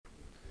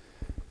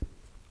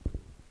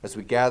As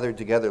we gathered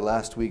together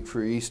last week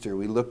for Easter,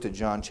 we looked at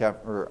 1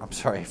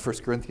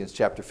 Corinthians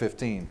chapter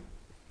 15.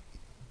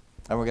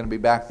 And we're going to be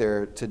back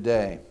there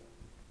today.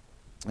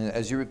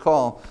 As you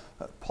recall,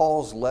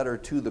 Paul's letter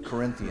to the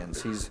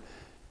Corinthians,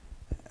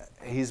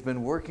 he's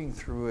been working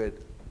through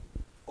it,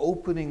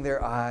 opening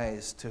their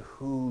eyes to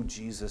who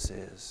Jesus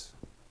is.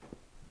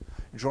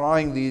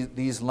 Drawing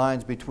these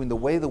lines between the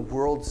way the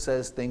world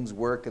says things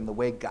work and the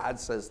way God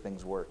says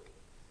things work.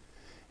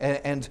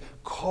 And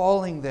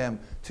calling them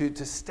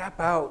to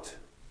step out,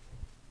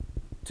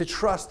 to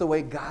trust the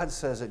way God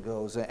says it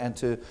goes, and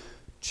to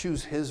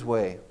choose His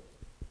way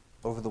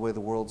over the way the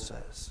world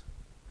says.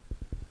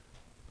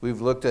 We've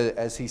looked at,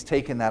 as he's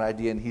taken that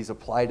idea and he's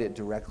applied it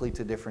directly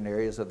to different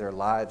areas of their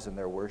lives and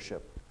their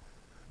worship,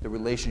 the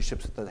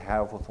relationships that they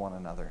have with one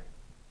another,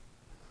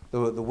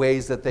 the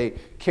ways that they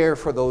care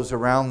for those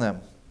around them,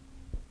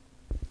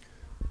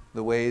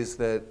 the ways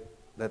that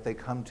they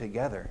come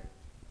together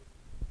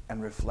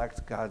and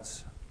reflect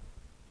God's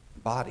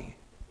body.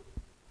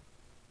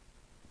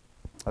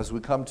 As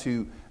we come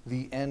to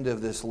the end of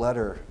this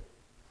letter,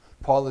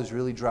 Paul is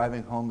really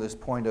driving home this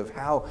point of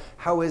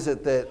how is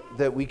it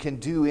that we can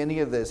do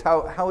any of this?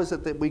 How is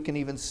it that we can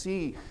even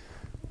see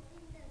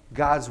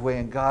God's way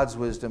and God's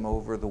wisdom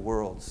over the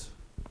world's?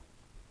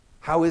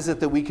 How is it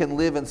that we can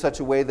live in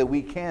such a way that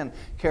we can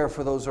care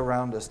for those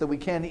around us, that we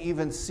can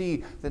even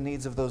see the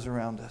needs of those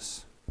around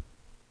us?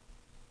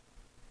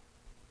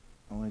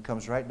 And when it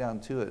comes right down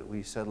to it,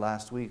 we said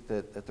last week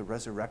that the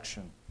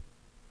resurrection,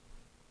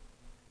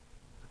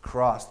 the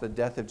cross, the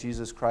death of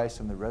Jesus Christ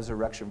and the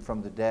resurrection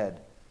from the dead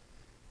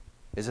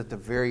is at the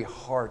very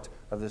heart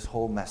of this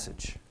whole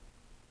message.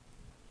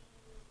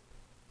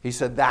 He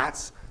said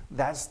that's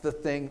the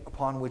thing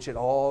upon which it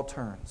all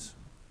turns.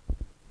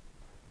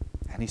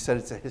 And he said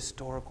it's a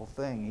historical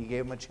thing. He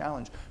gave them a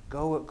challenge.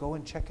 Go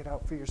and check it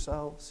out for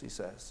yourselves, he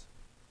says.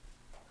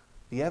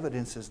 The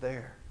evidence is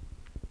there.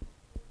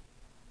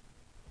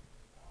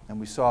 And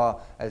we saw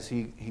as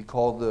he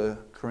called the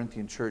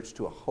Corinthian church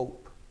to a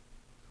hope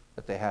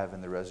that they have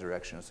in the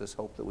resurrection. It's this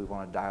hope that we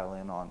want to dial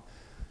in on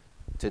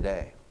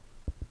today.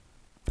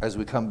 As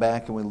we come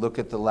back and we look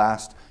at the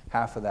last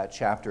half of that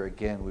chapter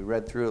again, we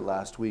read through it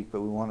last week,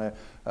 but we want to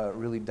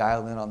really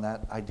dial in on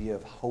that idea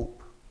of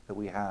hope that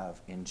we have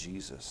in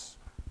Jesus.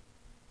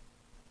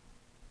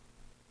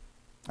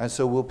 And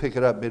so we'll pick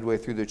it up midway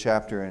through the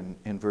chapter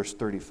in verse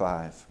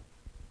 35.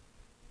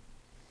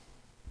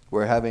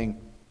 We're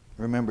having,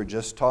 remember,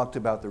 just talked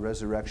about the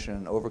resurrection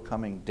and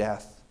overcoming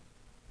death.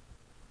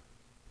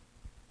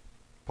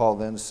 Paul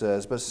then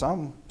says, but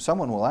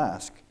someone will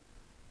ask,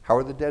 how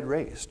are the dead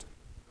raised?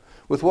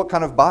 With what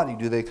kind of body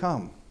do they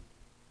come?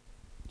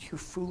 You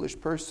foolish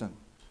person.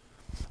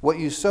 What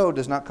you sow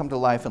does not come to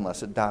life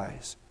unless it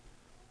dies.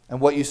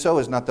 And what you sow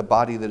is not the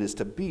body that is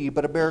to be,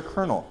 but a bare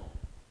kernel,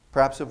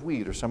 perhaps of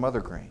wheat or some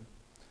other grain.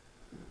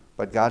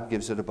 But God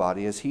gives it a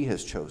body as He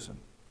has chosen,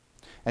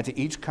 and to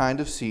each kind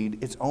of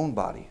seed its own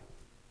body.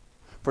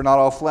 For not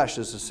all flesh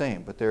is the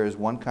same, but there is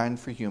one kind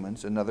for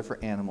humans, another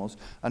for animals,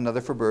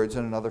 another for birds,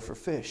 and another for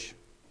fish.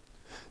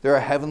 There are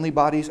heavenly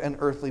bodies and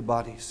earthly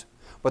bodies.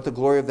 But the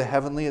glory of the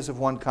heavenly is of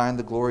one kind,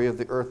 the glory of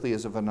the earthly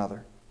is of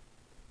another.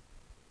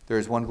 There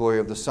is one glory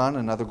of the sun,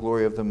 another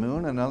glory of the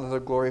moon, another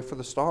glory for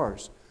the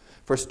stars.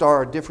 For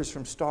star differs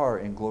from star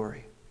in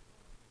glory.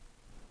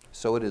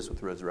 So it is with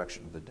the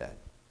resurrection of the dead.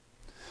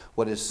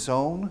 What is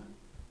sown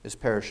is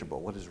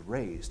perishable. What is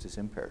raised is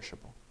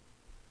imperishable.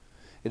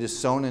 It is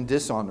sown in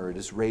dishonor. It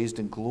is raised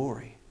in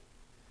glory.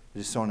 It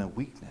is sown in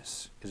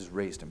weakness. It is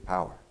raised in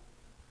power.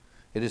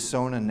 It is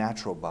sown a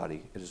natural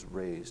body. It is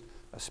raised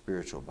a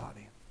spiritual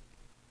body.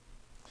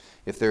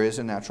 If there is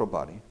a natural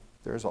body,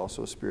 there is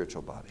also a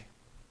spiritual body.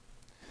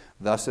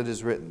 Thus it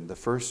is written, the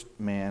first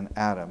man,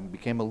 Adam,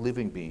 became a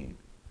living being.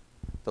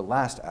 The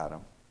last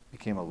Adam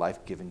became a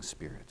life-giving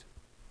spirit.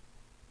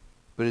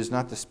 But it is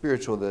not the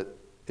spiritual that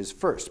is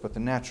first, but the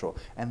natural,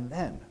 and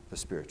then the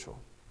spiritual.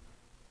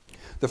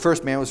 The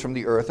first man was from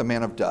the earth, a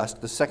man of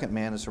dust. The second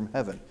man is from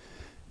heaven.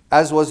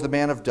 As was the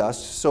man of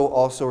dust, so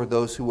also are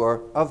those who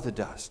are of the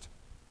dust.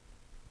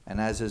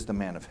 And as is the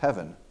man of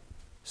heaven,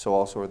 so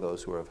also are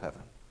those who are of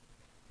heaven.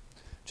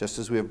 Just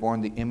as we have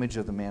borne the image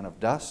of the man of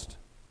dust,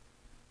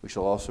 we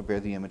shall also bear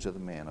the image of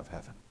the man of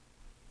heaven.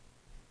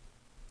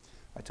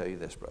 I tell you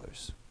this,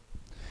 brothers.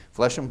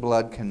 Flesh and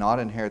blood cannot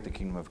inherit the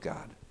kingdom of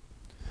God,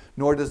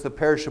 nor does the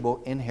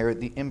perishable inherit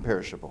the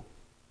imperishable.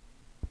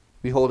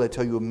 Behold, I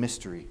tell you a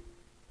mystery.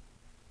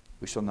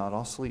 We shall not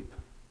all sleep,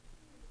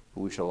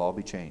 but we shall all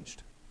be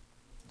changed.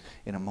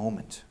 In a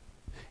moment,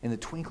 in the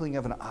twinkling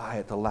of an eye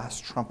at the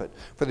last trumpet.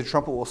 For the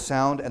trumpet will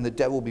sound, and the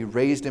dead will be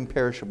raised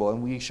imperishable,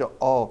 and we shall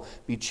all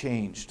be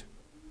changed.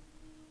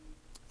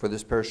 For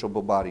this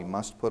perishable body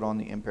must put on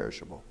the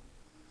imperishable.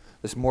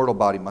 This mortal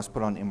body must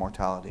put on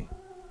immortality.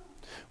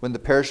 When the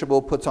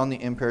perishable puts on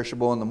the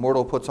imperishable, and the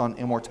mortal puts on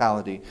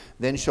immortality,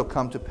 then shall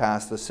come to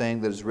pass the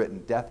saying that is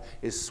written, death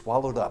is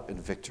swallowed up in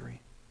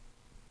victory.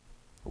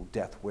 O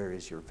death, where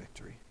is your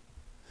victory?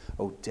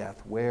 O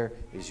death, where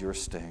is your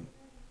sting?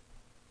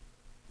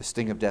 The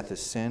sting of death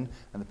is sin,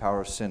 and the power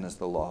of sin is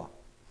the law.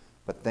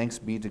 But thanks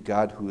be to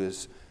God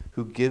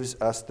who gives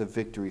us the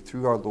victory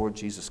through our Lord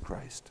Jesus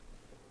Christ.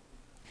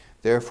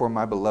 Therefore,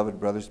 my beloved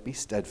brothers, be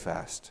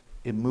steadfast,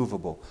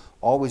 immovable,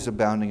 always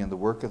abounding in the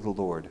work of the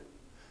Lord,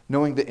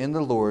 knowing that in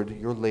the Lord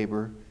your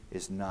labor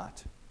is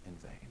not in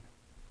vain.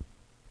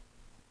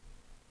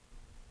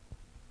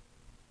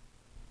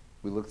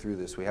 We look through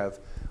this. We have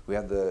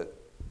the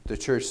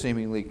church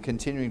seemingly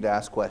continuing to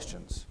ask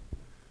questions.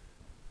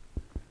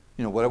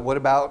 You know, what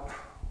about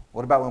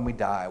when we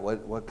die?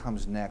 What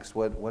comes next?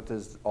 What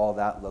does all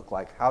that look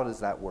like? How does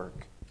that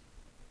work?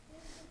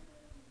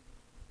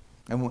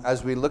 And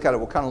as we look at it,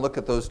 we'll kind of look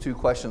at those two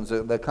questions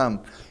that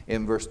come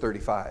in verse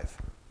 35.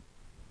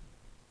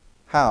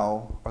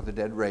 How are the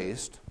dead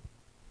raised?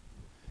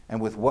 And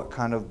with what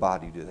kind of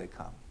body do they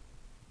come?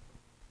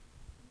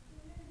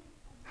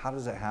 How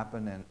does it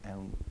happen,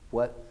 and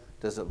what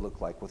does it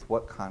look like? With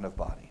what kind of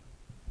body?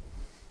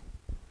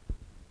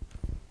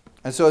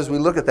 And so as we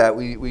look at that,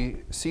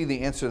 we see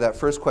the answer to that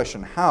first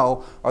question,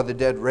 how are the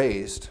dead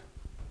raised?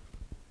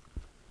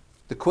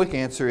 The quick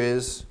answer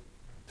is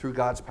through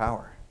God's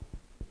power.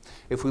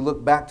 If we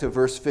look back to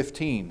verse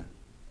 15,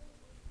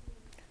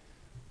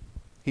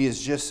 he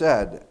has just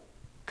said,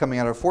 coming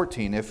out of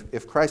 14,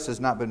 if Christ has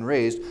not been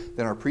raised,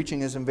 then our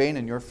preaching is in vain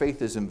and your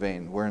faith is in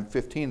vain. Where in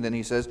 15, then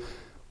he says,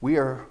 we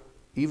are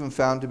even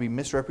found to be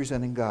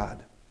misrepresenting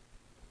God,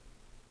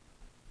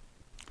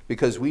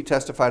 because we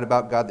testified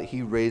about God that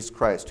he raised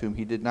Christ, whom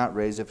he did not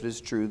raise, if it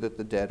is true that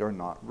the dead are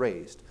not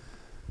raised.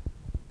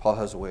 Paul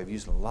has a way of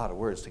using a lot of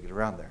words to get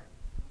around there.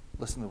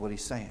 Listen to what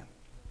he's saying.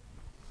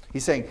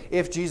 He's saying,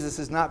 if Jesus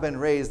has not been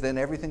raised, then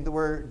everything that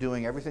we're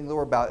doing, everything that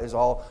we're about is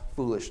all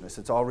foolishness.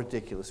 It's all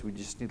ridiculous. We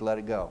just need to let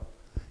it go.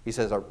 He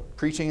says, our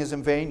preaching is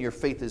in vain, your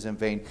faith is in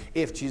vain,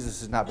 if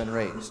Jesus has not been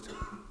raised.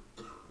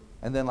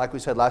 And then, like we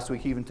said last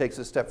week, he even takes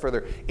it a step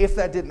further. If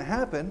that didn't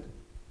happen,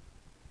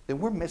 then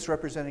we're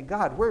misrepresenting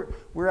God.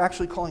 We're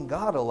actually calling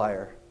God a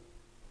liar.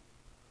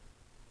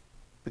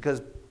 Because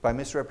by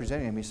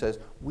misrepresenting him, he says,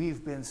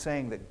 we've been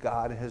saying that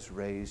God has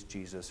raised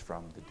Jesus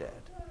from the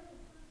dead.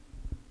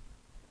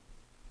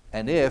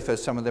 And if,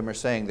 as some of them are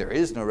saying, there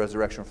is no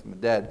resurrection from the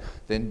dead,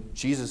 then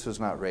Jesus was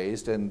not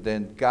raised, and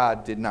then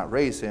God did not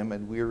raise him,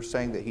 and we are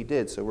saying that he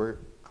did, so we're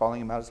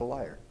calling him out as a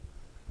liar.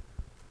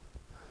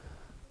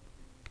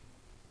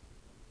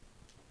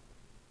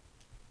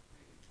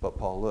 But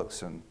Paul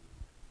looks, and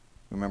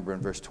remember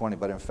in verse 20,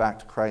 but in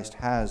fact Christ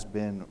has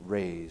been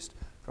raised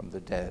from the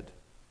dead,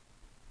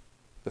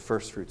 the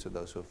first fruits of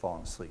those who have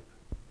fallen asleep.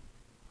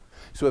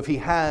 So if he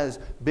has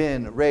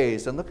been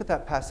raised, and look at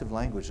that passive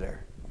language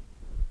there.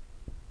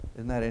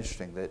 Isn't that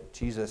interesting that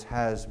Jesus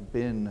has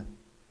been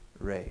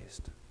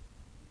raised?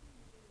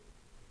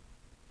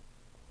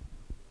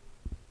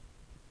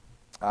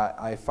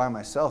 I find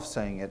myself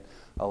saying it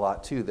a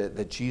lot too,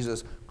 that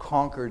Jesus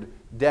conquered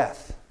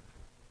death.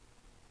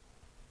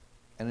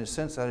 And in a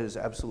sense, that is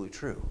absolutely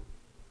true.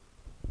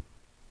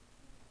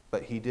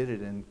 But he did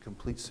it in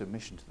complete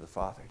submission to the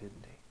Father,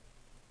 didn't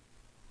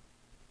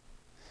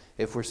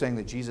he? If we're saying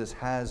that Jesus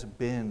has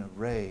been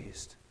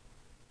raised,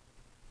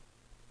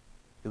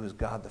 it was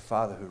God the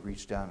Father who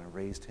reached down and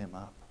raised him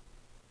up.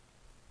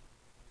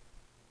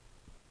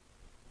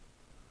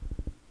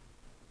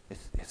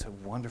 It's a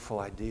wonderful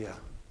idea.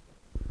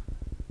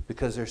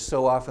 Because there's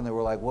so often that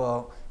we're like,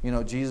 well, you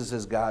know, Jesus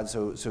is God,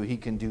 so he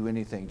can do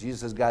anything.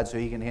 Jesus is God, so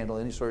he can handle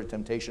any sort of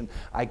temptation.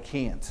 I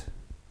can't.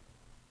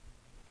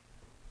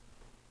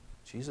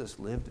 Jesus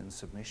lived in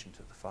submission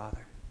to the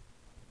Father.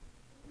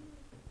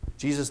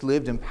 Jesus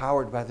lived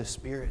empowered by the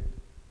Spirit.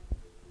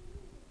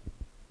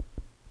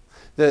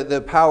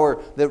 The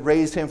power that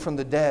raised him from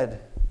the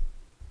dead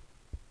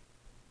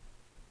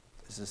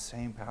is the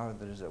same power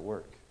that is at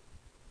work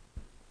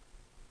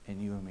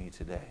in you and me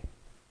today.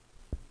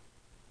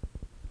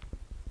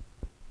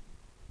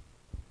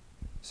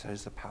 So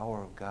it's the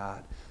power of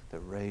God that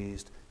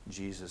raised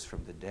Jesus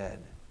from the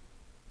dead.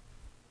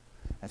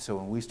 And so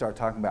when we start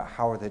talking about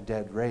how are the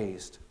dead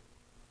raised,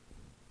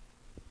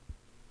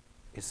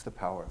 it's the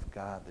power of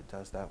God that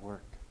does that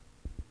work.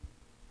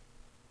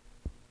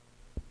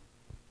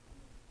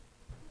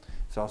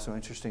 It's also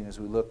interesting as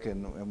we look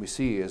and we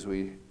see, as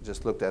we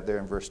just looked at there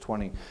in verse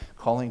 20,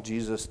 calling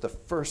Jesus the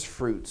first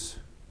fruits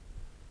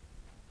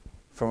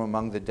from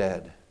among the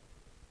dead.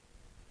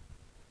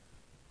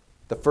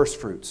 The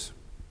first fruits.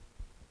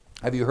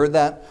 Have you heard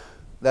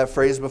that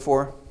phrase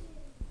before?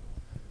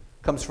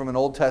 Comes from an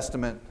Old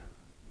Testament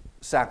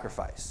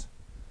sacrifice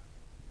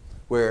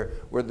where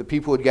the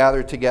people would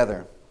gather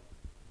together.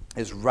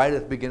 Is right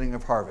at the beginning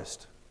of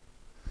harvest.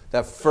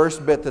 That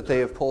first bit that they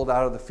have pulled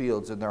out of the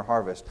fields in their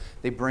harvest,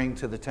 they bring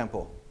to the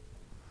temple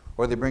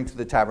or they bring to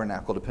the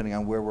tabernacle, depending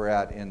on where we're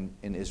at in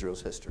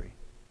Israel's history.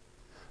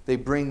 They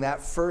bring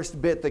that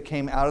first bit that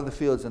came out of the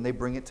fields and they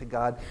bring it to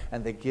God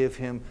and they give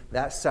him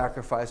that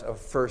sacrifice of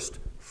first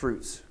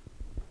fruits.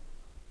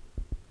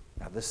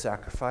 Now this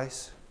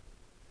sacrifice,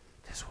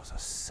 this was a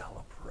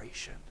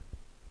celebration.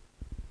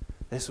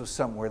 This was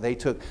something where they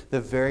took the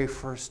very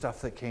first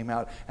stuff that came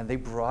out and they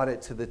brought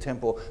it to the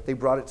temple. They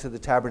brought it to the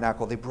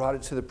tabernacle. They brought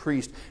it to the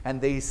priest and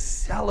they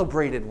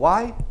celebrated.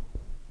 Why?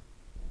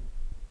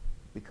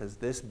 Because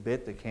this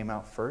bit that came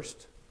out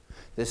first,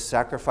 this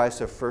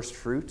sacrifice of first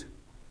fruit,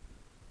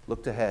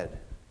 looked ahead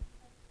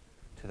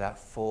to that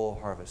full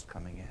harvest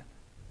coming in.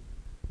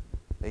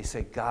 They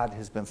say God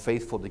has been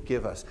faithful to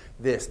give us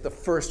this, the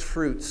first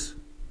fruits.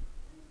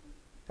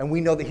 And we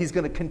know that He's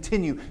going to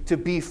continue to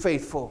be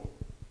faithful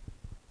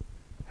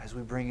as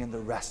we bring in the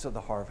rest of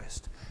the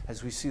harvest,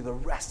 as we see the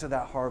rest of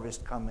that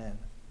harvest come in.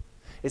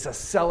 It's a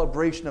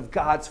celebration of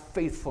God's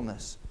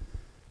faithfulness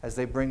as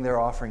they bring their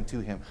offering to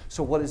Him.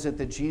 So what is it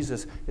that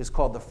Jesus is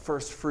called the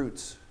first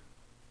fruits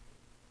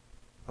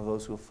of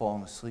those who have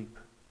fallen asleep?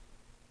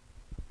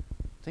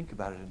 Think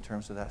about it in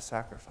terms of that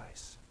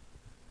sacrifice.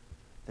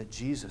 That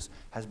Jesus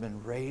has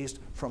been raised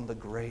from the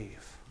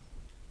grave.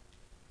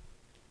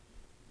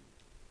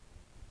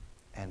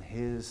 And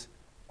His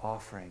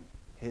offering,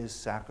 His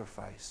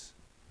sacrifice,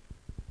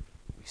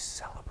 we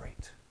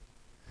celebrate.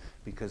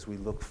 Because we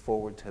look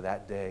forward to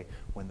that day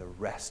when the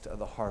rest of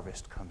the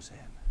harvest comes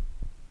in.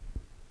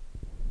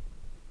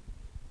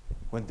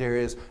 When there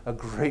is a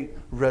great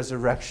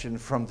resurrection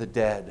from the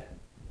dead.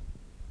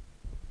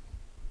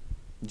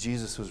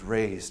 Jesus was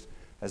raised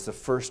as the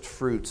first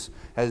fruits,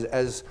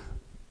 as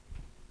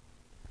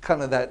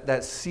kind of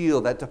that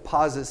seal, that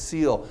deposit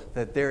seal,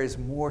 that there is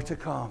more to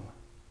come.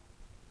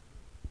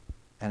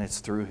 And it's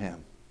through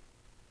Him.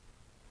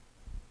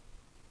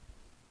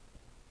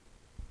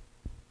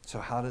 So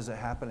how does it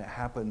happen? It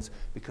happens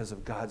because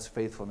of God's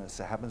faithfulness.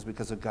 It happens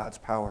because of God's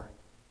power.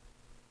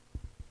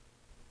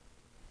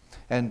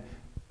 And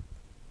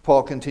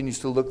Paul continues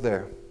to look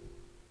there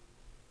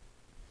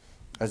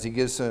as he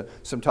gives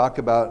some talk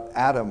about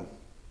Adam.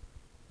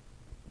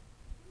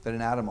 That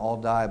in Adam all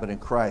die, but in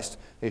Christ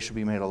they shall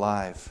be made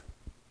alive.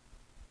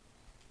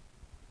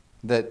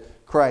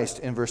 That Christ,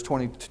 in verse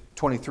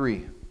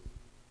 23,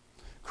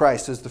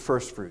 Christ is the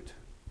first fruit.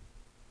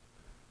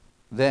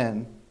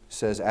 Then,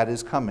 says, at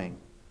His coming,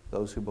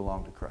 those who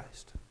belong to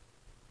Christ.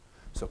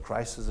 So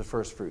Christ is the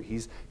first fruit.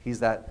 He's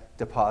that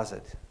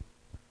deposit.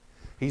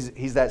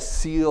 He's that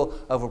seal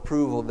of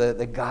approval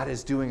that God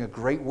is doing a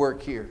great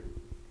work here.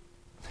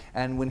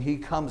 And when He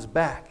comes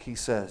back, He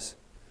says,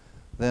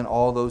 then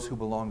all those who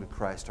belong to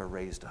Christ are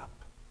raised up.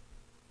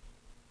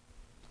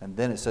 And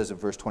then it says in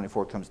verse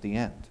 24 comes the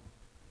end.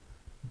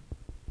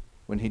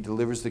 When He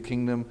delivers the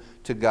kingdom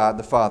to God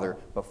the Father.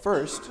 But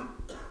first,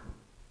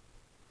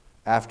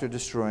 after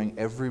destroying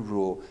every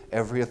rule,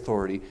 every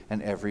authority,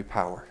 and every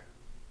power.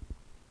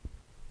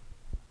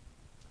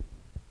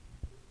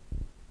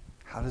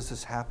 How does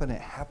this happen? It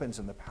happens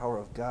in the power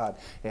of God.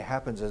 It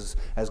happens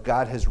as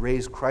God has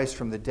raised Christ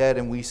from the dead,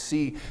 and we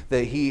see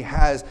that He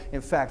has,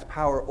 in fact,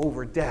 power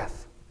over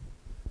death.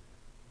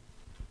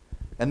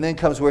 And then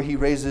comes where He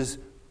raises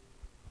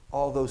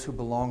all those who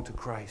belong to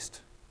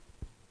Christ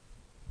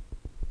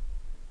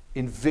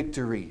in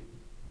victory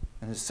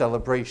and His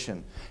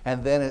celebration.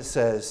 And then it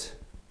says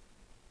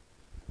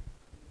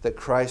that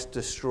Christ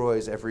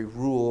destroys every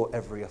rule,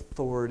 every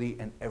authority,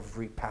 and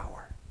every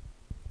power.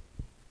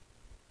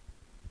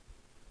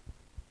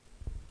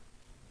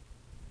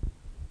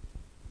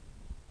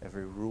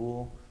 Every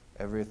rule,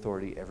 every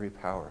authority, every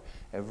power,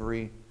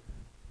 every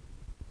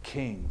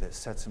king that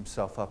sets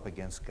himself up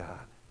against God.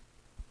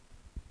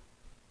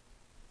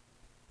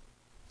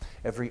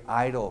 Every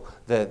idol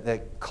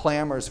that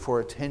clamors for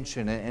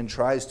attention and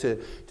tries to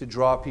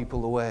draw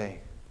people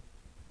away.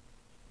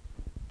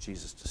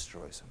 Jesus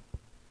destroys them.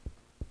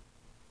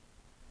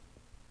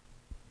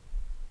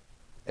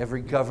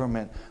 Every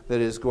government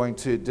that is going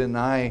to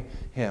deny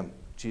Him,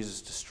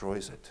 Jesus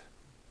destroys it.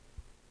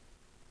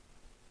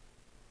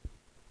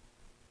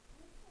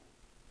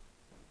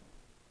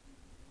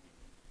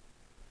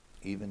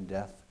 Even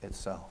death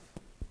itself.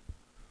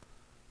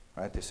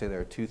 Right? They say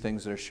there are two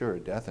things that are sure,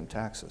 death and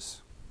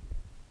taxes.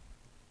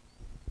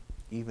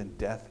 Even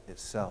death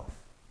itself,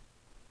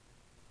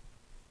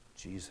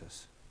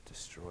 Jesus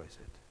destroys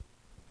it.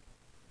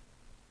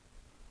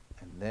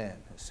 And then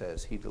it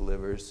says He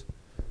delivers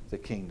the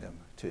kingdom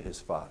to His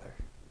Father.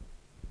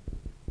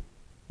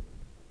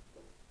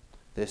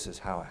 This is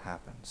how it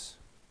happens.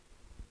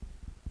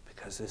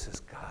 Because this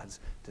is God's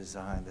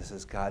design. This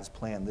is God's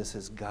plan. This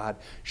is God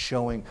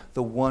showing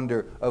the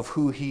wonder of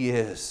who He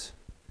is.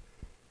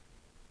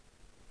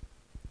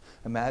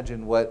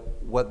 Imagine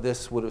what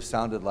this would have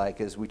sounded like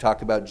as we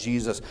talk about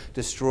Jesus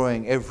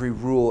destroying every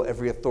rule,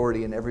 every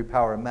authority, and every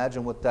power.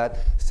 Imagine what that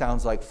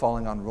sounds like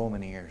falling on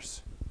Roman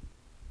ears.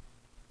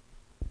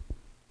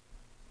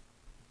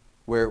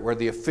 Where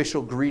the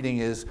official greeting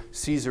is,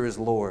 Caesar is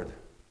Lord.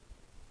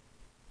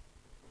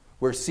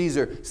 Where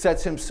Caesar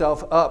sets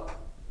himself up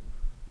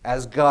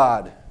as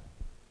God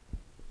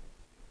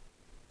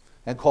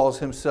and calls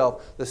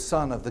himself the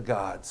Son of the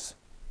gods.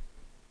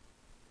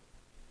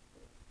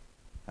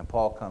 And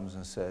Paul comes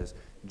and says,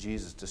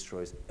 Jesus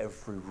destroys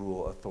every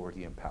rule,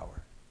 authority, and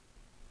power.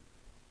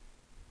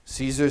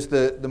 Caesar's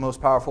the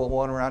most powerful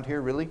one around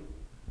here, really?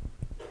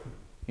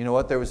 You know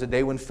what? There was a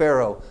day when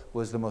Pharaoh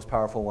was the most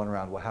powerful one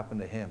around. What happened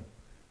to him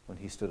when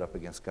he stood up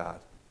against God?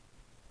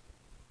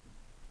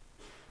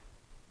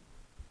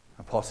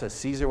 And Paul says,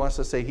 Caesar wants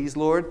to say he's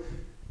Lord.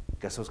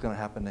 Guess what's going to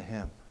happen to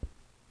him?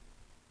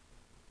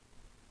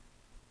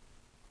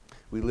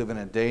 We live in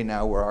a day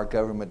now where our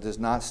government does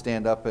not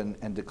stand up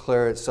and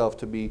declare itself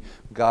to be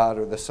God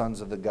or the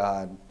sons of the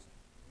God.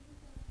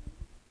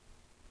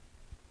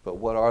 But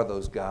what are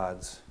those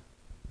gods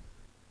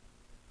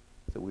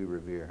that we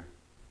revere?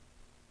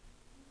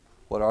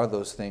 What are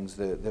those things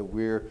that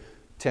we're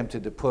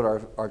tempted to put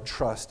our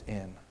trust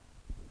in?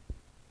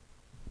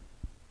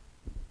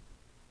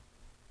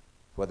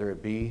 Whether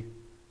it be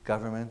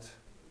government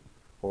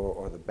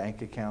or the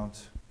bank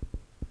account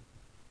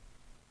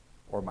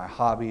or my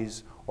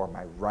hobbies or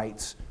my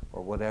rights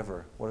or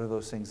whatever. What are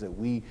those things that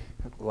we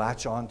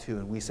latch onto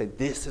and we say,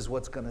 this is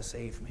what's going to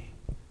save me?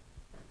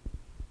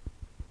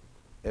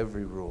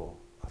 Every rule,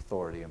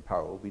 authority, and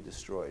power will be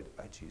destroyed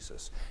by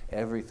Jesus.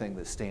 Everything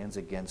that stands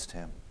against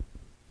him.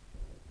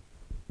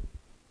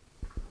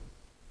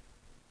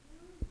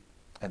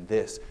 And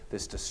this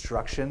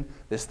destruction,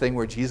 this thing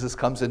where Jesus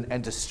comes in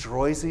and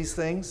destroys these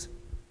things,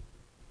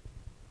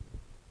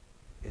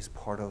 is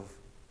part of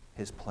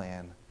his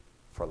plan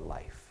for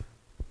life.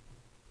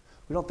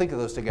 We don't think of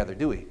those together,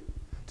 do we?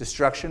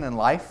 Destruction and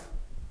life,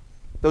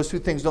 those two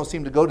things don't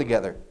seem to go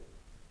together.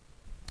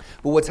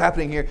 But what's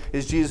happening here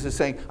is Jesus is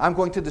saying, I'm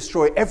going to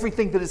destroy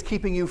everything that is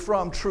keeping you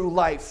from true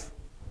life.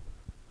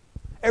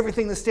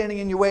 Everything that's standing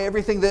in your way,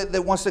 everything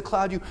that wants to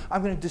cloud you,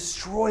 I'm going to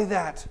destroy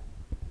that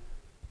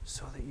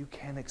so that you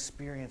can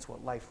experience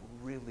what life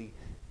really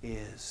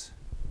is.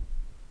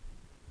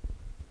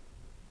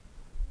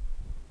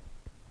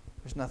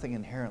 There's nothing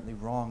inherently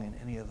wrong in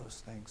any of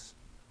those things.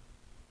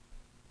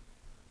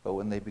 But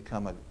when they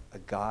become a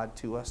god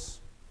to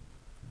us,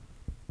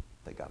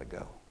 they got to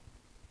go.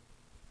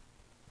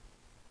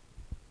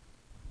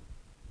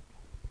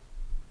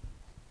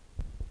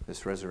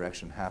 This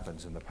resurrection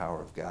happens in the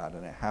power of God,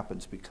 and it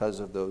happens because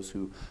of those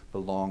who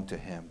belong to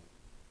him.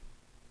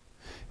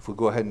 If we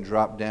go ahead and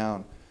drop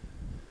down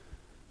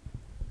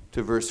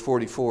to verse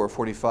 44,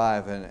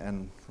 45,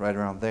 and right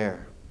around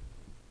there,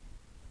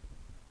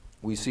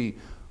 we see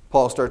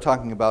Paul start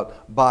talking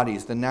about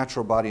bodies, the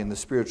natural body and the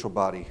spiritual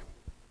body.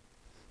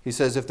 He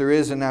says, if there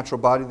is a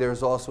natural body, there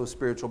is also a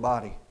spiritual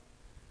body.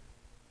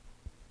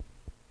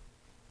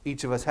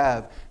 Each of us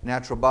have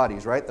natural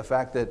bodies, right? The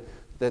fact that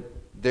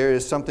there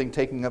is something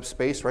taking up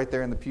space right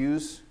there in the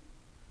pews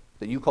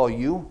that you call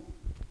you,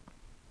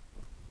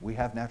 we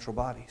have natural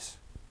bodies.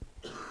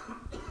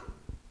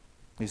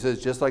 He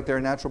says, just like there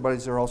are natural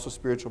bodies, there are also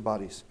spiritual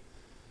bodies.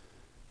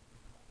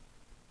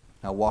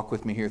 Now walk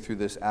with me here through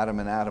this Adam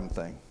and Adam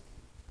thing.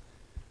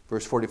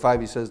 Verse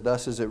 45, he says,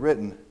 thus is it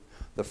written,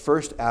 the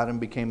first Adam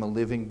became a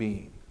living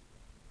being.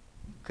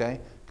 Okay?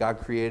 God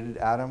created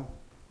Adam.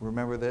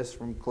 Remember this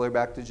from clear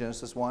back to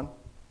Genesis 1?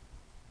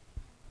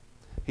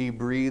 He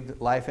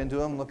breathed life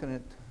into him, looking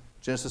at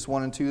Genesis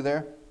 1 and 2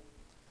 there.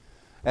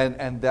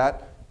 And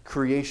that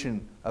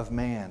creation of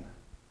man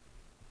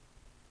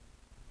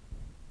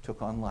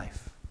took on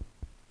life,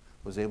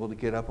 was able to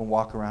get up and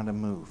walk around and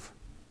move.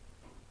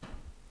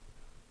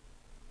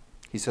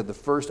 He said the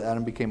first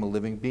Adam became a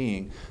living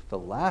being. The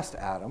last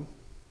Adam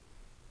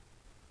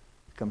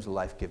becomes a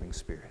life-giving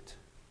spirit.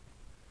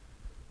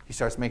 He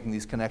starts making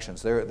these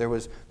connections. There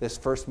was this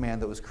first man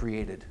that was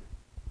created.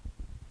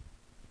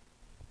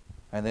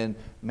 And then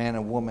man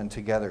and woman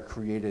together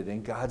created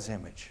in God's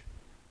image,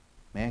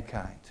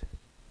 mankind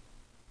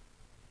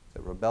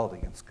that rebelled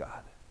against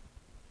God.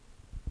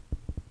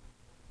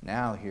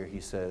 Now here he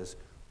says,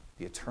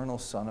 the eternal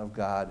Son of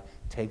God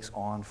takes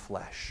on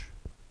flesh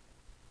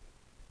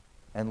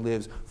and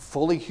lives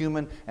fully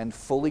human and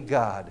fully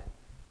God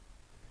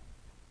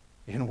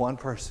in one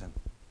person.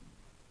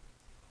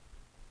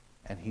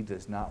 And he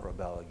does not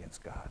rebel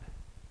against God.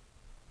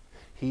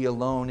 He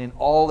alone in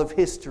all of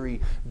history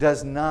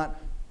does not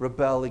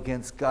rebel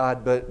against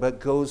God, but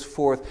goes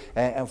forth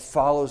and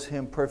follows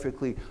him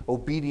perfectly,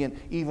 obedient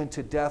even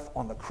to death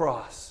on the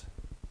cross.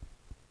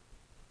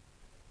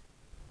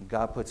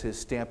 God puts his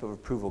stamp of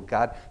approval.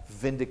 God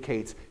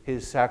vindicates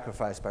his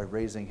sacrifice by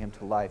raising him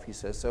to life. He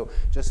says, so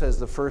just as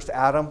the first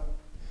Adam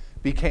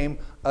became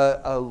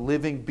a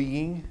living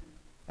being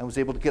and was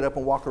able to get up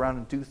and walk around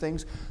and do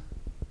things,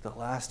 the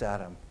last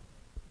Adam,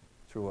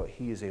 through what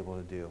he is able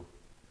to do,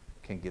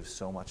 can give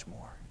so much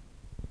more.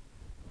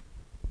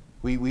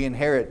 We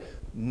inherit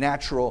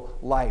natural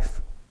life.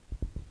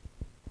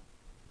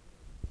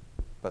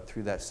 But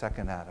through that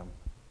second Adam,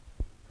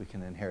 we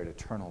can inherit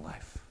eternal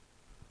life,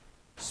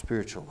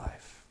 spiritual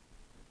life.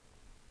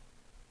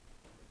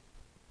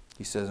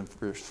 He says in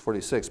verse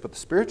 46, but the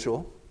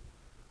spiritual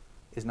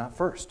is not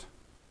first.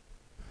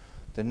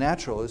 The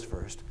natural is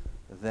first,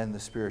 then the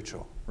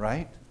spiritual,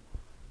 right?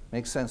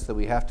 Makes sense that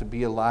we have to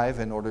be alive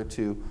in order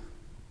to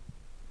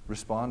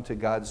respond to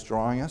God's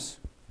drawing us.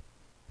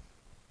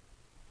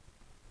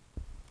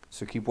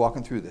 So keep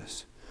walking through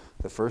this.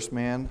 The first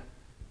man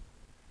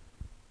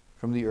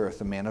from the earth,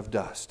 the man of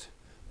dust.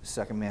 The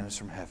second man is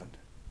from heaven.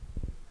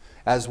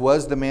 As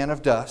was the man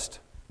of dust,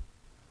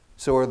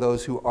 so are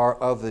those who are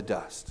of the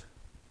dust.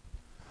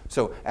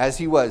 So as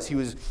he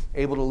was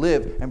able to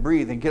live and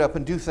breathe and get up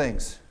and do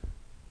things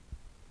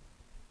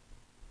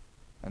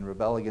and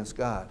rebel against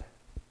God.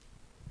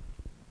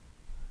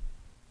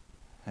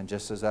 And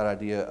just as that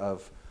idea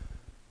of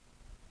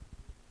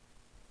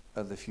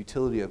the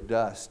futility of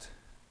dust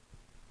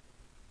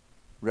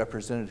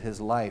represented his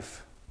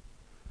life,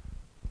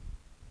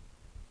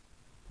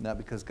 not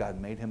because God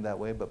made him that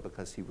way, but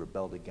because he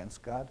rebelled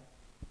against God,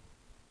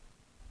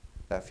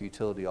 that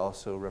futility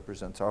also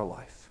represents our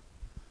life.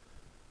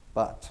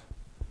 But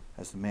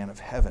as the man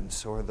of heaven,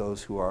 so are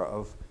those who are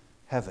of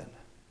heaven,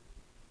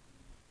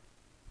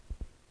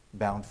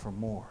 bound for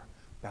more,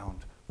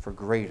 bound for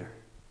greater.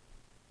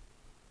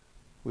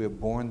 We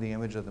have borne the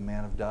image of the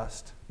man of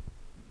dust.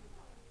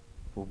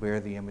 We'll bear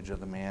the image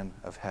of the man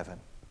of heaven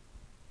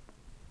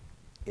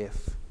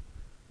if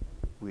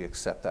we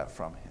accept that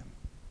from him.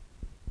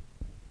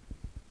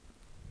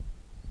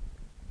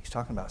 He's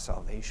talking about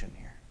salvation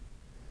here.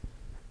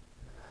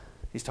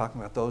 He's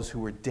talking about those who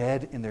were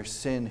dead in their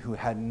sin, who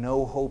had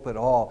no hope at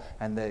all,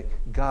 and that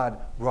God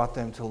brought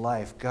them to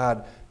life.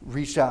 God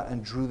reached out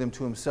and drew them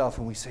to himself,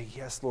 and we say,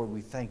 yes, Lord,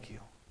 we thank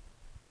you.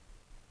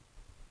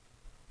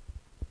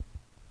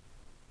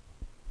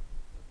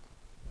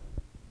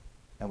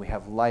 And we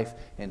have life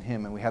in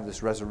him, and we have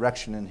this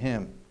resurrection in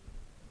him.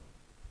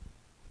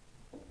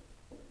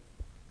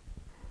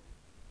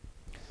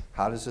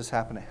 How does this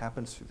happen? It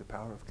happens through the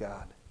power of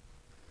God,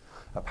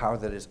 a power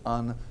that is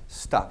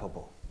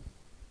unstoppable.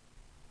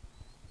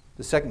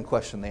 The second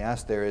question they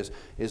ask there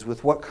is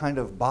with what kind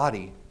of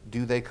body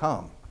do they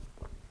come?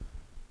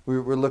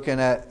 We're looking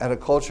at a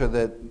culture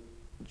that,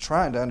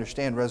 trying to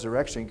understand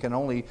resurrection, can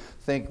only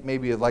think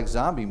maybe of like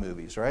zombie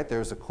movies, right?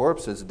 There's a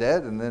corpse that's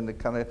dead and then it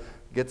kind of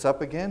gets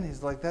up again.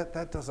 He's like,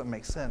 that doesn't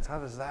make sense. How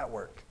does that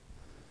work?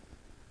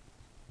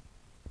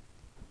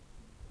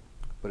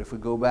 But if we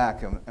go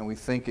back and we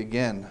think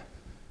again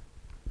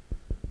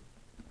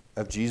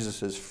of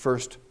Jesus'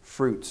 first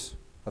fruits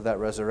of that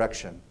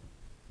resurrection,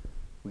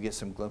 we get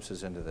some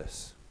glimpses into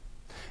this.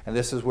 And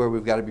this is where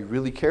we've got to be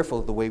really careful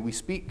of the way we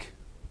speak.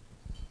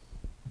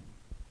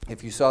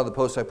 If you saw the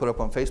post I put up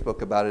on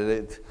Facebook about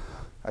it,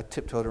 I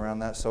tiptoed around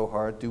that so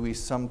hard. Do we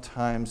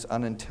sometimes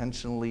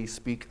unintentionally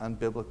speak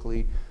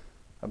unbiblically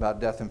about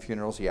death and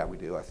funerals? Yeah, we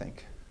do, I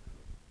think.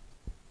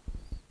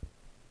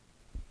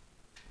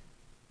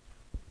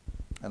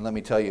 And let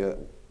me tell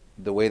you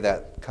the way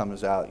that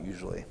comes out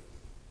usually.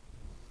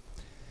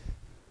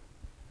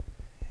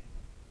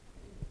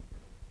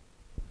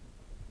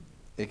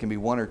 It can be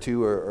one or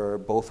two or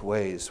both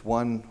ways.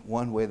 One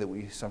way that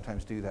we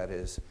sometimes do that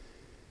is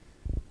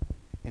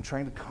in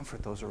trying to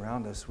comfort those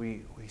around us,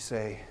 we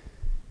say,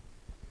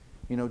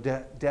 you know,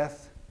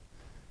 death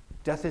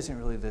isn't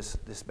really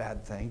this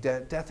bad thing.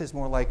 Death is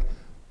more like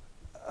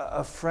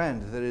a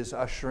friend that is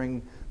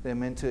ushering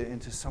them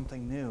into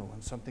something new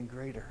and something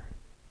greater.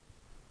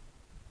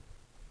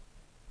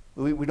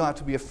 We don't have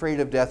to be afraid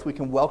of death. We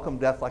can welcome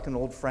death like an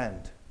old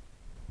friend.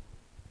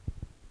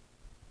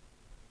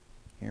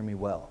 Hear me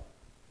well.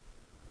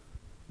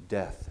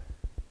 Death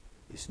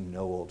is no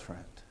old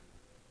friend.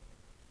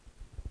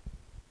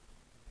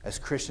 As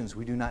Christians,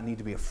 we do not need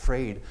to be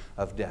afraid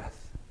of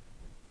death.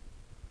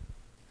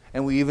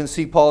 And we even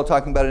see Paul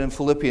talking about it in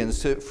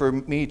Philippians. For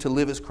me, to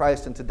live as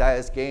Christ and to die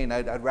as gain.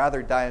 I'd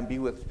rather die and be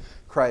with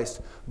Christ.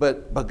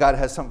 But God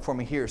has something for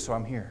me here, so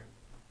I'm here.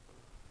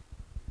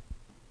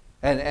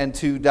 And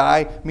to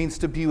die means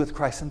to be with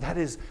Christ. And that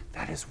is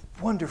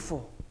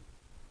wonderful.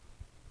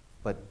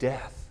 But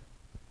death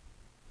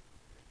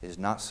is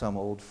not some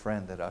old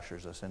friend that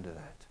ushers us into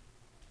that.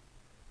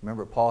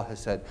 Remember, Paul has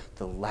said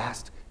the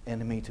last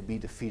enemy to be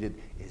defeated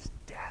is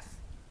death.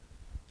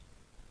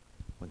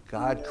 When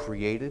God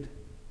created,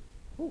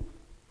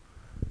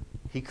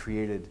 He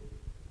created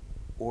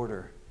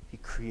order. He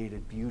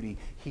created beauty.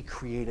 He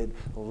created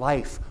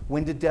life.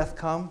 When did death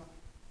come?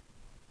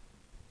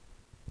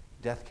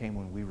 Death came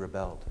when we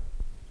rebelled.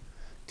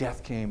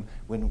 Death came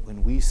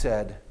when we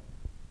said,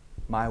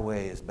 my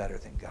way is better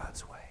than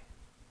God's way.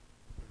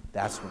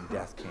 That's when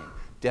death came.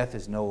 Death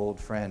is no old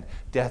friend.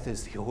 Death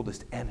is the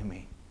oldest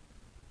enemy.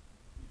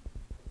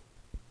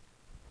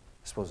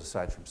 I suppose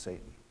aside from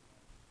Satan.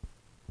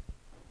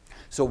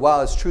 So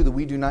while it's true that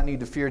we do not need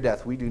to fear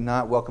death, we do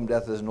not welcome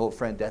death as an old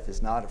friend. Death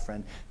is not a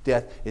friend.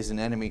 Death is an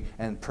enemy.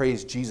 And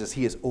praise Jesus,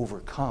 He has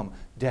overcome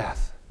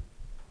death.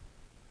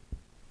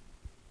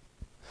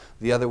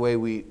 The other way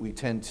we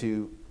tend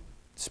to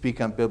speak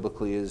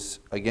unbiblically is,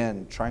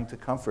 again, trying to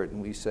comfort. And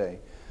we say,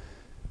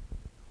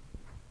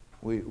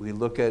 we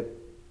look at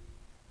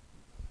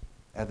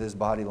this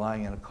body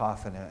lying in a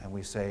coffin and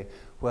we say,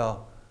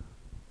 well,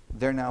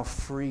 they're now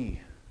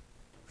free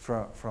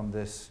from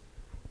this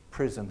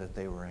prison that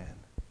they were in.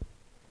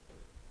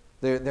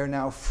 They're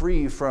now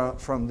free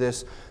from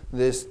this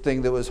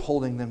thing that was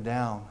holding them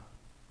down.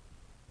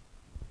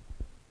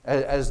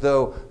 As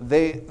though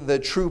the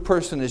true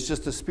person is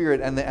just a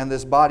spirit and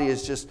this body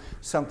is just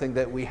something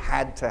that we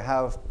had to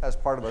have as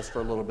part of us for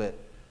a little bit.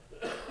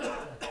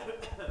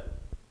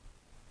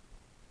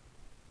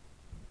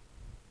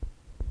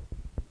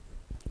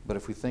 But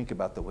if we think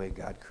about the way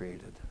God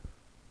created,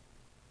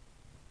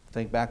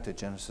 think back to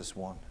Genesis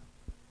 1.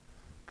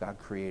 God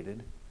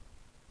created,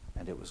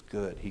 and it was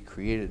good. He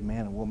created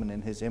man and woman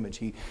in his image.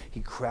 He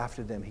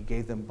crafted them. He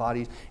gave them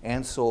bodies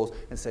and souls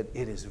and said,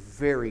 it is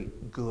very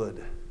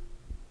good.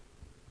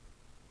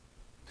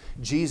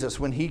 Jesus,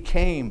 when he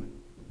came,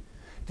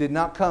 did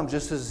not come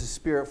just as a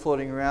spirit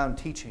floating around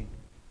teaching.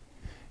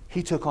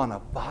 He took on a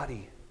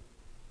body.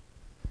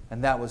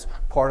 And that was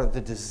part of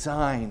the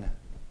design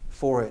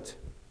for it.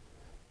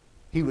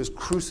 He was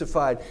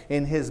crucified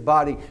in his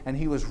body, and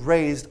he was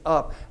raised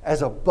up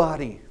as a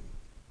body.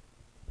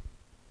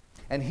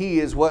 And he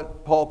is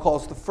what Paul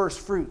calls the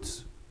first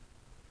fruits.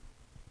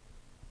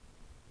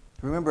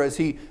 Remember, as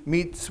he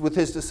meets with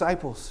his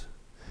disciples,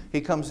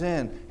 he comes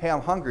in, hey, I'm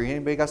hungry.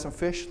 Anybody got some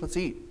fish? Let's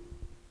eat.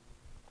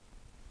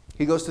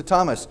 He goes to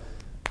Thomas,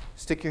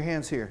 stick your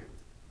hands here.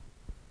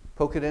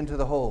 Poke it into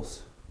the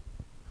holes.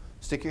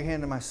 Stick your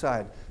hand in my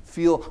side.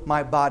 Feel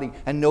my body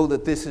and know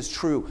that this is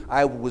true.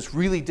 I was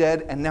really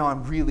dead and now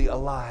I'm really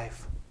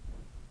alive.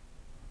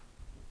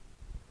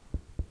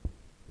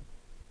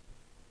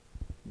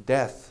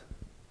 Death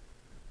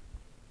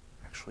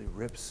actually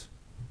rips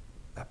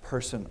that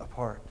person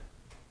apart.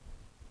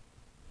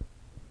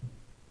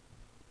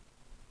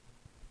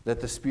 That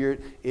the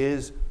Spirit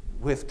is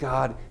with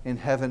God in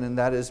heaven, and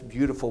that is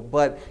beautiful,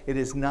 but it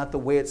is not the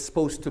way it's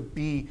supposed to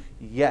be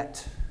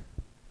yet.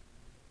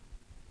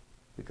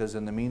 Because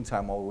in the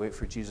meantime, while we wait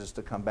for Jesus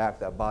to come back,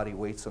 that body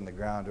waits on the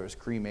ground or is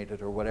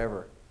cremated or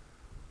whatever.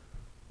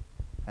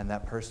 And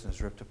that person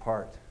is ripped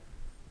apart,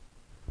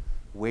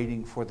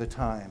 waiting for the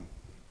time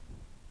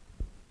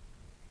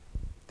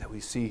that we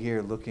see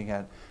here, looking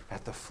at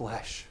the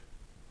flesh,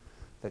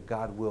 that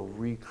God will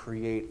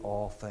recreate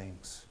all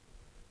things.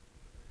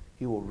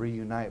 He will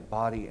reunite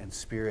body and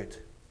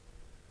spirit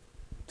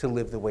to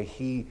live the way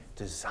He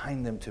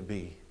designed them to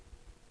be.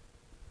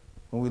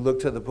 When we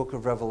look to the book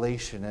of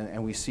Revelation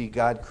and we see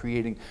God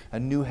creating a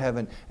new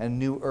heaven and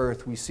new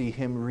earth, we see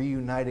Him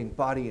reuniting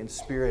body and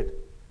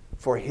spirit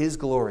for His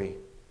glory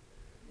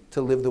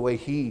to live the way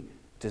He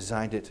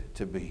designed it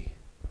to be.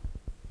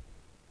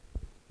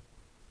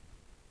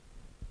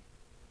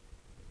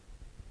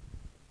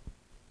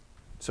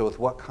 So with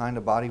what kind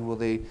of body will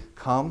they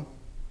come?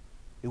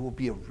 It will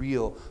be a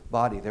real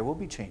body. There will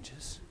be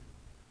changes.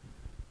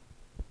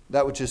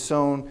 That which is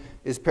sown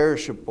is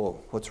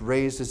perishable. What's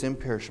raised is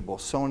imperishable.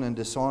 Sown in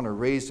dishonor,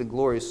 raised in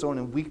glory. Sown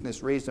in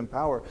weakness, raised in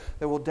power.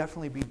 There will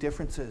definitely be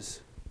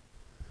differences.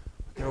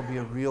 But there will be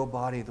a real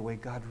body the way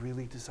God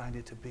really designed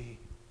it to be.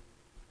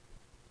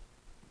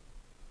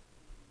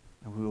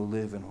 And we will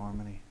live in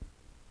harmony.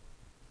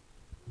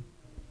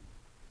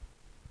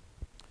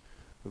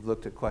 We've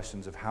looked at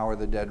questions of how are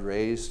the dead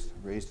raised?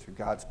 Raised through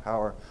God's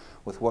power.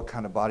 With what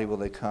kind of body will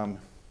they come?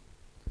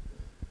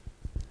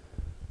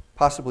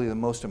 Possibly the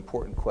most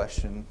important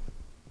question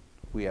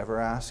we ever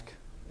ask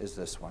is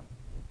this one.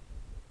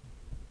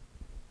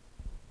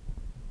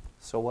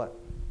 So what?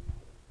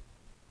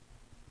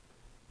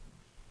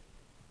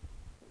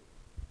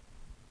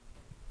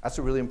 That's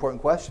a really important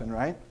question,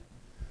 right?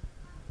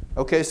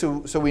 Okay,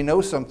 so we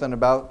know something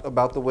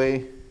about the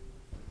way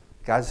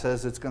God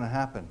says it's going to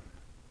happen.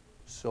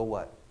 So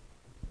what?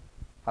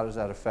 How does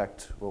that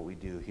affect what we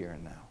do here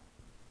and now?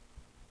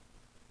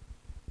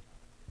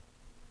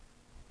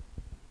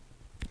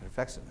 It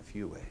affects it in a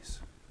few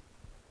ways.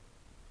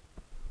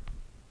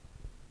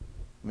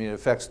 I mean, it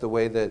affects the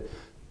way that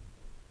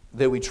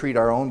we treat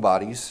our own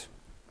bodies.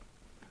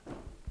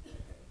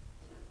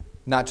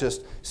 Not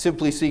just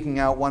simply seeking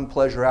out one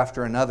pleasure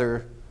after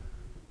another.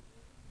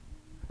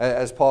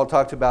 As Paul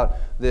talked about,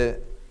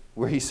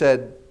 where he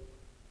said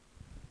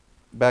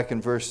back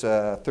in verse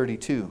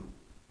 32,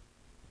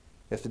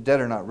 if the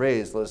dead are not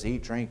raised, let us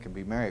eat, drink, and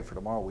be merry, for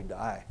tomorrow we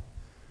die.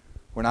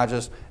 We're not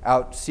just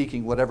out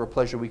seeking whatever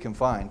pleasure we can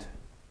find,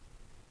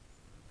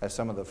 as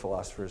some of the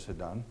philosophers had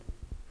done.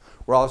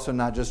 We're also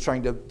not just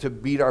trying to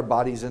beat our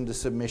bodies into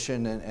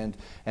submission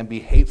and be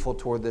hateful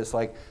toward this,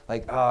 like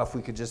if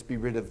we could just be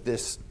rid of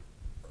this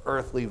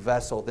earthly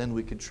vessel, then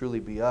we could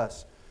truly be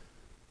us,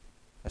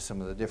 as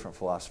some of the different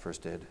philosophers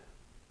did.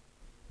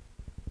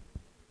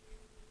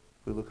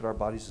 We look at our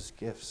bodies as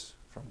gifts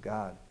from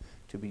God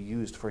to be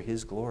used for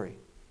His glory.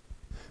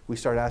 We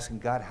start asking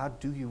God, how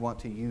do you want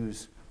to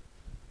use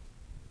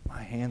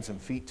my hands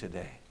and feet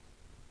today?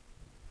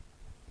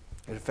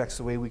 It affects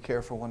the way we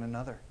care for one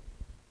another,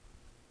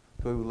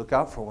 the way we look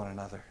out for one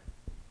another,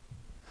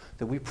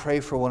 that we pray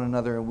for one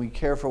another and we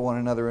care for one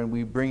another and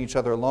we bring each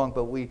other along,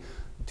 but we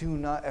do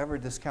not ever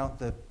discount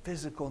the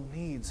physical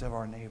needs of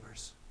our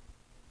neighbors.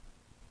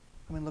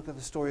 I mean, look at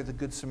the story of the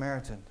Good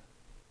Samaritan.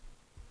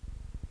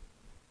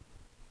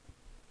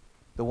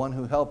 The one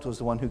who helped was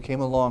the one who came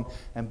along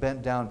and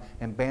bent down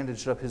and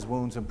bandaged up his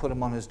wounds and put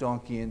him on his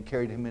donkey and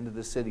carried him into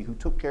the city, who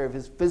took care of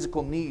his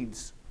physical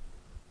needs.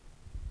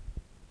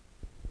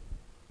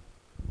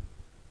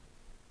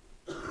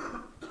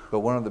 But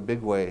one of the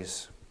big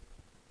ways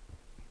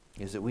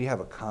is that we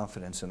have a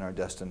confidence in our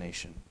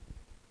destination,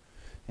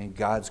 in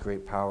God's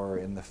great power,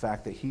 in the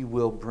fact that He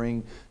will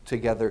bring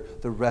together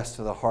the rest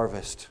of the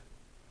harvest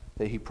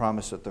that He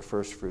promised at the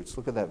first fruits.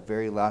 Look at that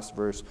very last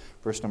verse,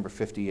 verse number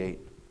 58.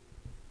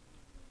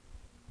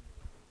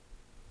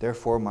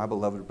 Therefore, my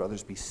beloved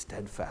brothers, be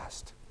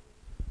steadfast,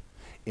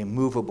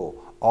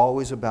 immovable,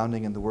 always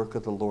abounding in the work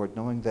of the Lord,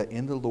 knowing that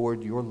in the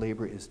Lord your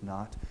labor is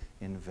not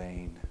in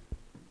vain.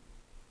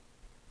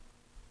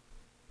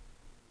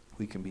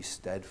 We can be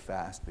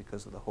steadfast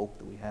because of the hope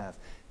that we have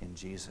in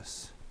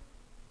Jesus.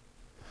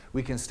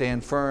 We can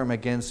stand firm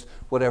against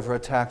whatever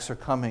attacks are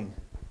coming.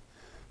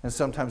 And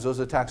sometimes those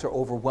attacks are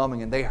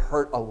overwhelming and they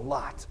hurt a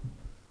lot.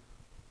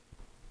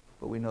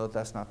 But we know that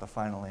that's not the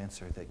final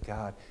answer, that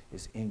God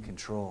is in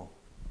control.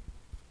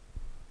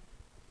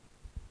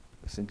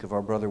 Think of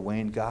our brother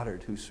Wayne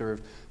Goddard, who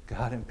served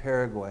God in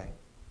Paraguay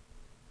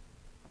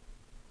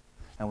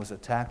and was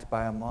attacked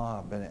by a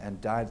mob and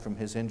died from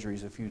his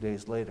injuries a few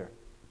days later.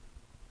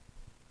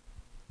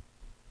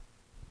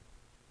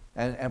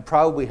 And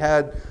probably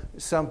had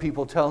some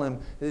people tell him,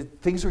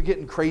 things are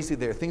getting crazy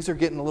there. Things are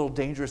getting a little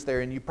dangerous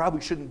there, and you probably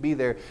shouldn't be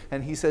there.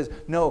 And he says,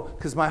 no,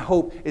 because my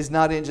hope is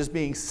not in just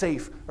being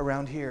safe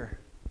around here.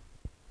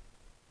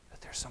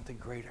 That there's something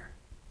greater.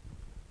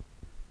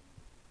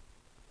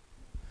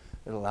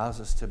 It allows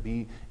us to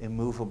be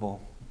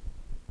immovable.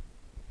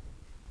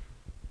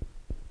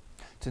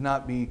 To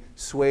not be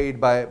swayed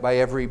by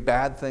every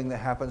bad thing that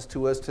happens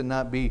to us, to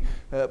not be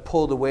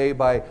pulled away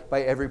by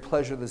every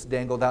pleasure that's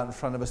dangled out in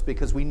front of us,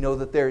 because we know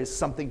that there is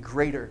something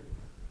greater.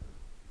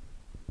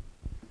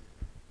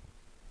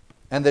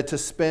 And that to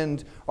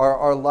spend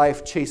our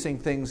life chasing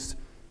things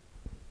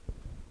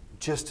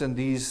just in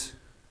these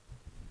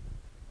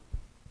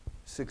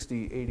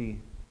 60, 80,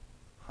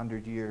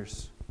 100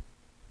 years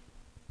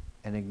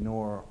and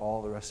ignore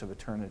all the rest of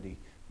eternity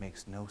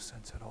makes no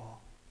sense at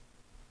all.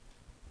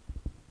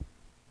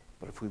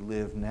 But if we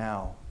live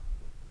now,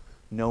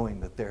 knowing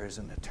that there is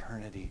an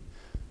eternity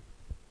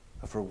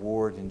of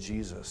reward in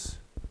Jesus,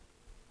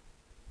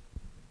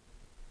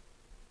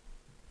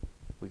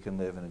 we can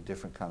live in a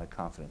different kind of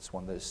confidence,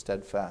 one that is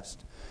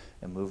steadfast,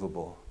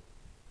 immovable,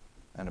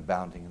 and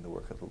abounding in the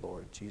work of the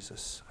Lord.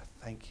 Jesus, I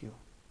thank you.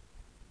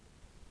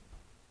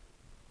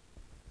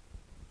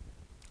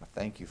 I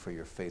thank you for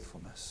your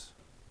faithfulness.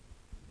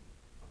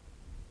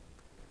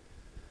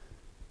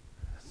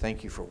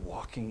 Thank you for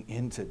walking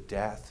into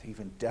death,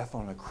 even death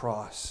on a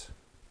cross.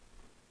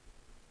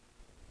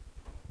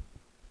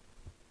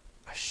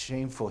 A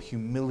shameful,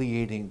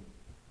 humiliating,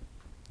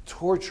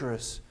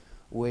 torturous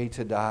way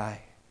to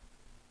die.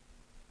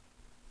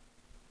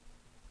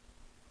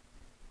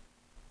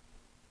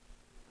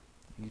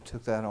 You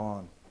took that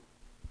on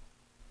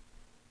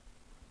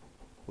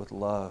with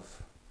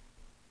love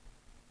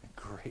and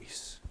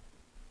grace.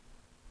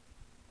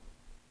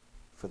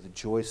 For the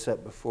joy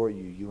set before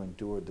you, you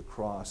endured the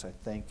cross. I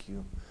thank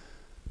you,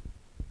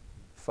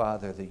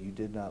 Father, that you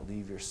did not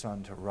leave your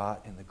Son to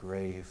rot in the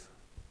grave.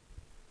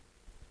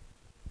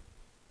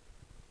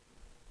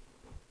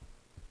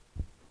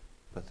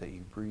 But that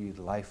you breathed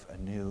life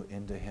anew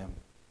into him,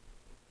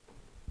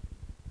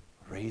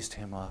 raised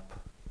him up.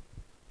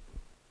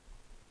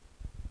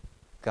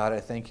 God, I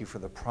thank you for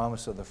the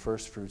promise of the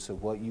first fruits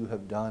of what you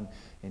have done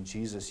in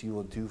Jesus, you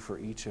will do for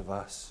each of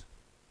us.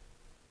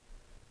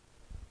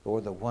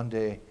 Lord, that one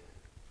day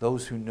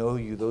those who know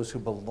you, those who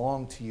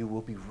belong to you,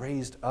 will be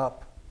raised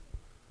up,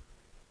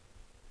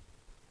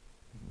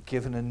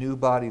 given a new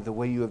body the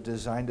way you have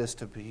designed us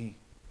to be.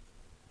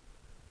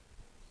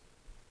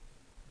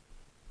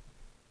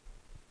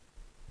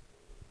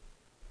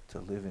 To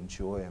live in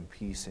joy and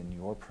peace in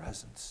your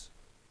presence.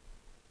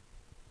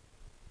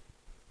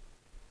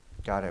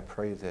 God, I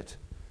pray that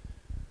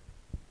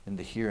in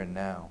the here and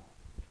now,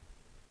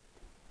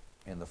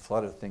 in the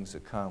flood of things to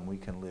come, we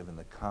can live in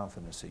the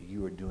confidence that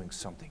you are doing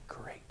something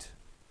great.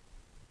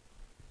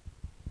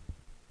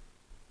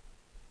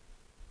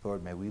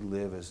 Lord, may we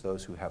live as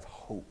those who have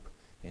hope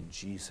in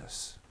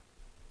Jesus.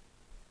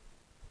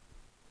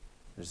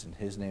 It is in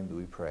his name that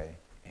we pray.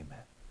 Amen.